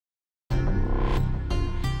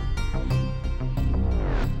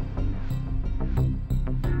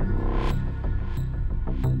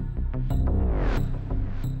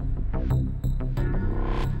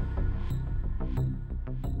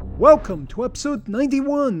Welcome to episode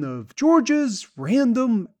 91 of George's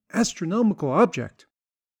Random Astronomical Object.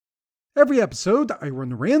 Every episode, I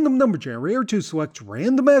run a random number generator to select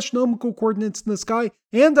random astronomical coordinates in the sky,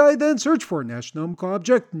 and I then search for an astronomical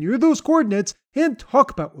object near those coordinates and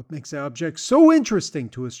talk about what makes that object so interesting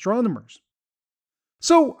to astronomers.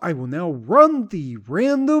 So I will now run the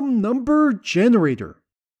random number generator.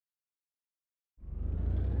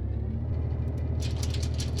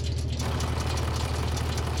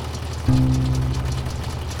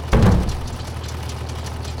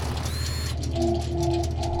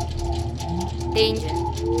 Danger.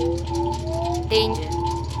 Danger.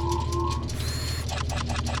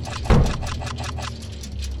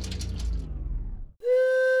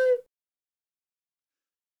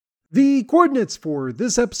 The coordinates for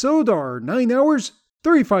this episode are 9 hours,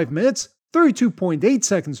 35 minutes, 32.8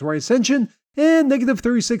 seconds for ascension, and negative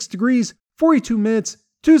 36 degrees, 42 minutes,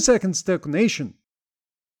 2 seconds declination.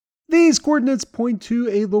 These coordinates point to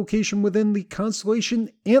a location within the constellation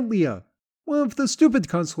Antlia, one of the stupid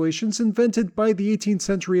constellations invented by the 18th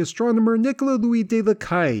century astronomer Nicolas Louis de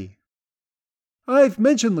Lacaille. I've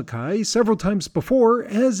mentioned Lacaille several times before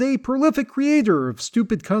as a prolific creator of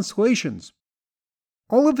stupid constellations.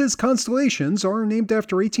 All of his constellations are named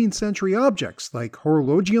after 18th century objects like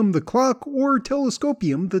Horologium the clock or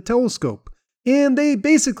Telescopium the telescope, and they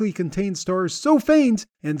basically contain stars so faint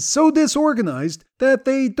and so disorganized that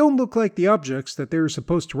they don't look like the objects that they're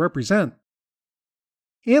supposed to represent.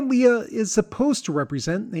 Antlia is supposed to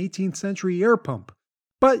represent an 18th century air pump,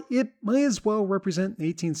 but it might as well represent an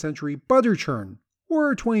 18th century butter churn,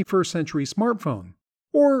 or a 21st century smartphone,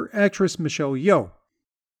 or actress Michelle Yeoh.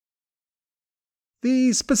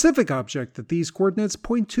 The specific object that these coordinates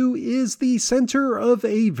point to is the center of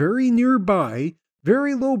a very nearby,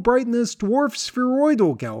 very low brightness dwarf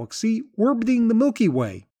spheroidal galaxy orbiting the Milky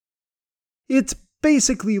Way. It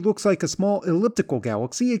basically looks like a small elliptical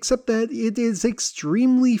galaxy, except that it is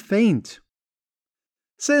extremely faint.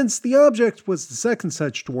 Since the object was the second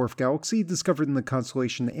such dwarf galaxy discovered in the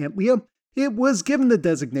constellation Antlia, it was given the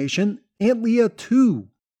designation Antlia II.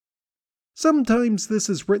 Sometimes this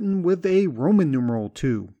is written with a Roman numeral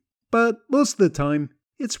 2, but most of the time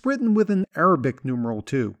it's written with an Arabic numeral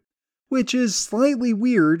 2, which is slightly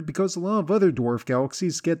weird because a lot of other dwarf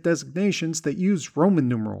galaxies get designations that use Roman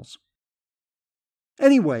numerals.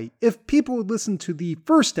 Anyway, if people would listen to the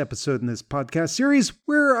first episode in this podcast series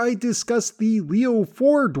where I discuss the Leo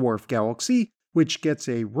 4 dwarf galaxy, which gets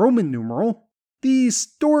a Roman numeral, the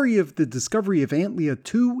story of the discovery of Antlia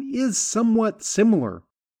II is somewhat similar.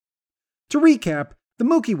 To recap, the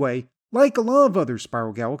Milky Way, like a lot of other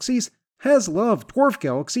spiral galaxies, has a lot of dwarf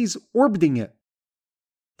galaxies orbiting it.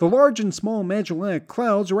 The large and small Magellanic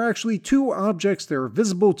Clouds are actually two objects that are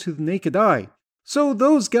visible to the naked eye, so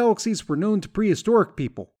those galaxies were known to prehistoric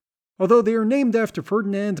people, although they are named after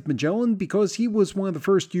Ferdinand Magellan because he was one of the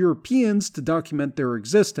first Europeans to document their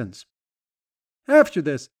existence. After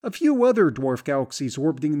this, a few other dwarf galaxies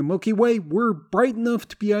orbiting the Milky Way were bright enough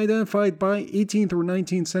to be identified by 18th or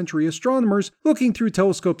 19th century astronomers looking through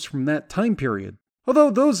telescopes from that time period, although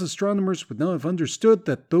those astronomers would not have understood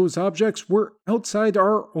that those objects were outside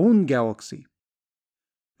our own galaxy.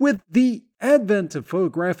 With the advent of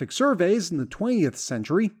photographic surveys in the 20th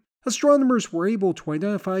century, astronomers were able to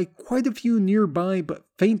identify quite a few nearby but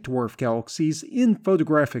faint dwarf galaxies in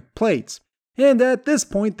photographic plates, and at this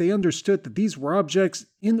point they understood that these were objects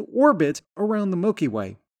in orbit around the Milky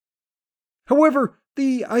Way. However,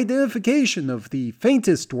 the identification of the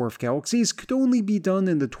faintest dwarf galaxies could only be done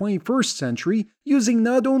in the 21st century using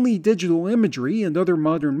not only digital imagery and other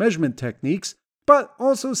modern measurement techniques, but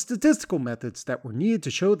also statistical methods that were needed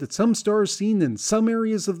to show that some stars seen in some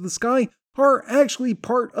areas of the sky are actually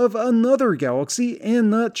part of another galaxy and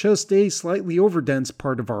not just a slightly overdense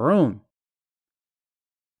part of our own.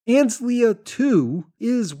 Antlia II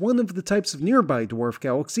is one of the types of nearby dwarf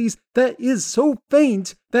galaxies that is so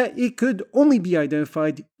faint that it could only be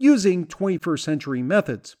identified using 21st century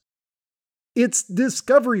methods. Its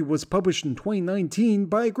discovery was published in 2019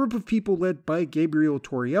 by a group of people led by Gabriel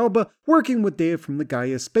Torrealba working with data from the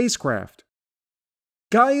Gaia spacecraft.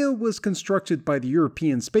 Gaia was constructed by the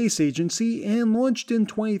European Space Agency and launched in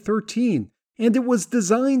 2013, and it was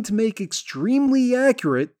designed to make extremely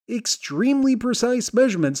accurate, extremely precise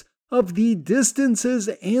measurements of the distances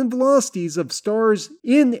and velocities of stars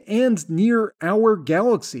in and near our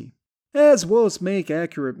galaxy, as well as make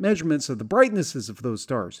accurate measurements of the brightnesses of those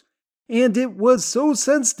stars. And it was so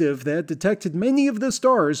sensitive that it detected many of the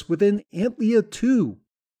stars within Antlia II.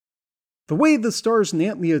 The way the stars in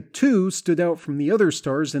Antlia II stood out from the other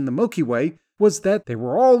stars in the Milky Way was that they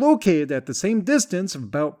were all located at the same distance of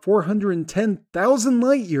about 410,000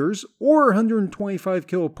 light years or 125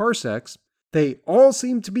 kiloparsecs. They all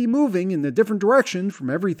seemed to be moving in a different direction from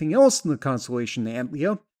everything else in the constellation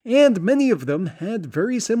Antlia, and many of them had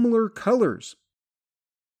very similar colors.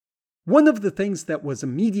 One of the things that was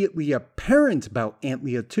immediately apparent about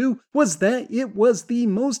Antlia 2 was that it was the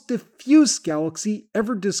most diffuse galaxy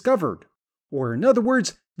ever discovered. Or in other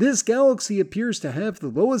words, this galaxy appears to have the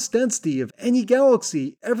lowest density of any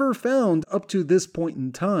galaxy ever found up to this point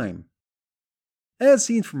in time. As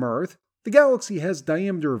seen from Earth, the galaxy has a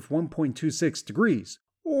diameter of 1.26 degrees,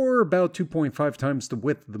 or about 2.5 times the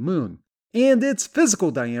width of the Moon, and its physical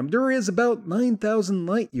diameter is about 9,000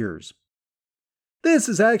 light years. This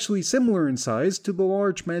is actually similar in size to the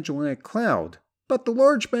Large Magellanic Cloud, but the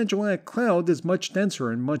Large Magellanic Cloud is much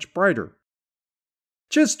denser and much brighter.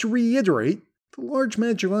 Just to reiterate, the Large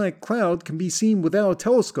Magellanic Cloud can be seen without a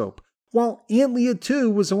telescope, while Antlia 2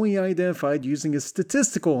 was only identified using a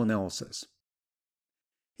statistical analysis.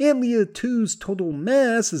 Antlia 2's total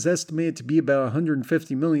mass is estimated to be about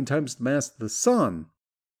 150 million times the mass of the Sun.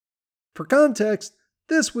 For context,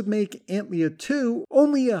 this would make Antlia 2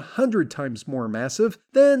 only 100 times more massive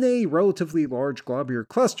than a relatively large globular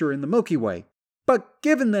cluster in the Milky Way. But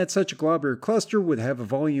given that such a globular cluster would have a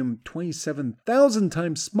volume 27,000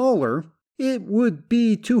 times smaller, it would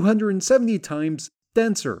be 270 times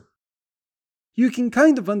denser. You can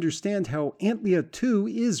kind of understand how Antlia 2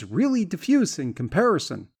 is really diffuse in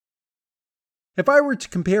comparison. If I were to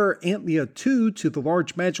compare Antlia 2 to the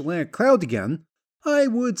Large Magellanic Cloud again, I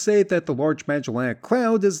would say that the Large Magellanic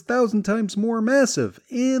Cloud is 1,000 times more massive,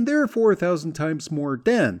 and therefore 1,000 times more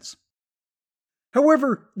dense.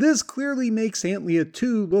 However, this clearly makes Antlia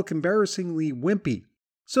 2 look embarrassingly wimpy,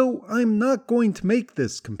 so I'm not going to make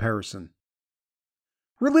this comparison.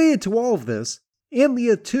 Related to all of this,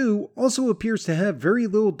 Antlia 2 also appears to have very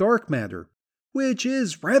little dark matter, which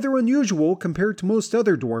is rather unusual compared to most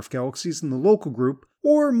other dwarf galaxies in the local group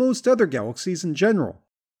or most other galaxies in general.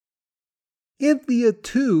 Antlia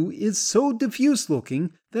 2 is so diffuse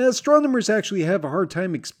looking that astronomers actually have a hard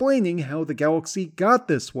time explaining how the galaxy got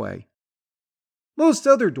this way. Most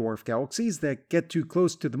other dwarf galaxies that get too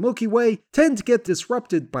close to the Milky Way tend to get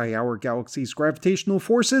disrupted by our galaxy's gravitational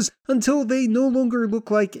forces until they no longer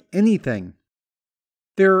look like anything.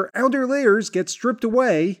 Their outer layers get stripped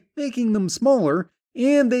away, making them smaller,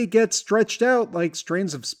 and they get stretched out like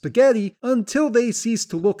strands of spaghetti until they cease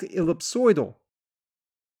to look ellipsoidal.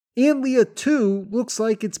 Antlia 2 looks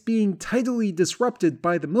like it's being tidally disrupted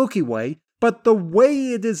by the Milky Way, but the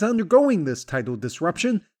way it is undergoing this tidal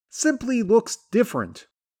disruption simply looks different.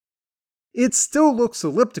 It still looks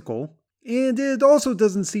elliptical, and it also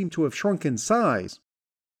doesn't seem to have shrunk in size.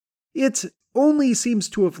 It only seems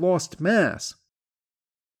to have lost mass.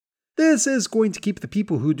 This is going to keep the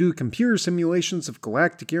people who do computer simulations of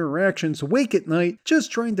galactic interactions awake at night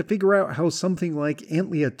just trying to figure out how something like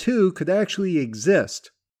Antlia 2 could actually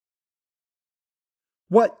exist.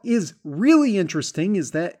 What is really interesting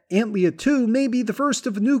is that Antlia 2 may be the first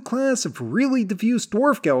of a new class of really diffuse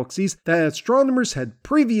dwarf galaxies that astronomers had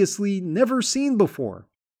previously never seen before.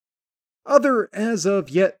 Other as of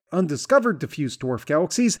yet undiscovered diffuse dwarf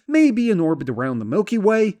galaxies may be in orbit around the Milky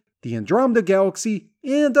Way, the Andromeda Galaxy,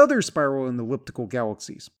 and other spiral and elliptical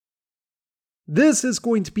galaxies. This is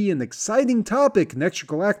going to be an exciting topic in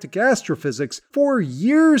extragalactic astrophysics for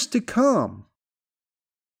years to come.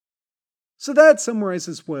 So that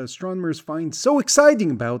summarizes what astronomers find so exciting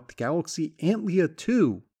about the galaxy Antlia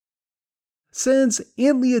 2. Since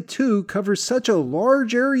Antlia 2 covers such a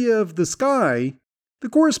large area of the sky, the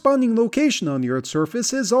corresponding location on the Earth's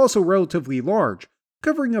surface is also relatively large,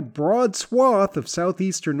 covering a broad swath of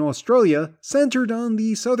southeastern Australia centered on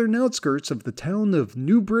the southern outskirts of the town of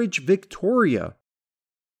Newbridge, Victoria.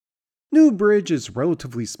 Newbridge is a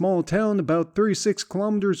relatively small town about 36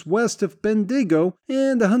 kilometers west of Bendigo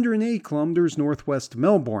and 108 kilometers northwest of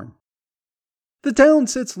Melbourne. The town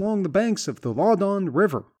sits along the banks of the Loddon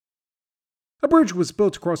River. A bridge was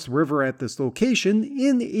built across the river at this location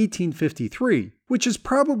in 1853, which is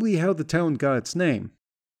probably how the town got its name.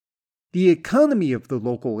 The economy of the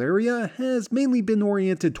local area has mainly been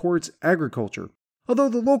oriented towards agriculture, although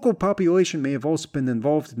the local population may have also been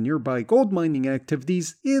involved in nearby gold mining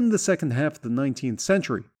activities in the second half of the 19th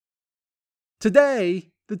century.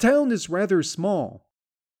 Today, the town is rather small.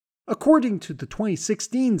 According to the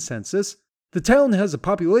 2016 census, the town has a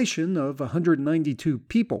population of 192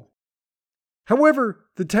 people. However,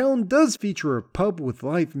 the town does feature a pub with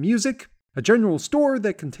live music, a general store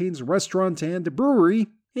that contains a restaurant and a brewery,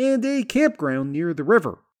 and a campground near the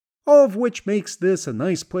river, all of which makes this a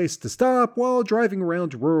nice place to stop while driving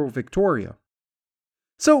around rural Victoria.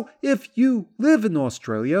 So if you live in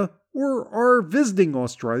Australia or are visiting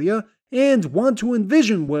Australia and want to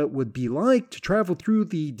envision what it would be like to travel through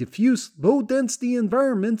the diffuse, low-density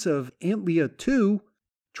environment of Antlia 2,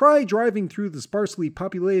 try driving through the sparsely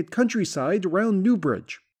populated countryside around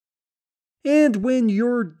Newbridge. And when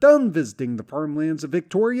you're done visiting the farmlands of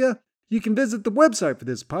Victoria, you can visit the website for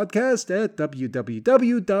this podcast at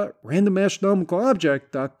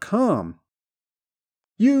www.randomastronomicalobject.com.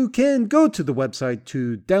 You can go to the website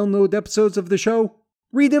to download episodes of the show,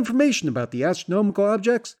 read information about the astronomical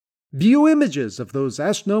objects, view images of those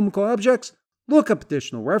astronomical objects, look up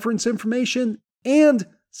additional reference information, and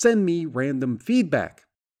send me random feedback.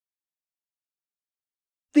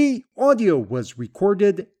 The audio was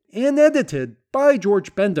recorded and edited by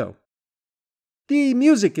George Bendo. The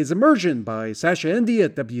music is Immersion by Sasha Endy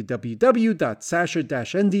at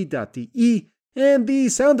www.sasha-endy.de, and the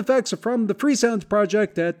sound effects are from the Freesounds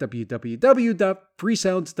Project at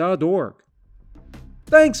www.freesounds.org.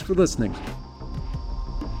 Thanks for listening.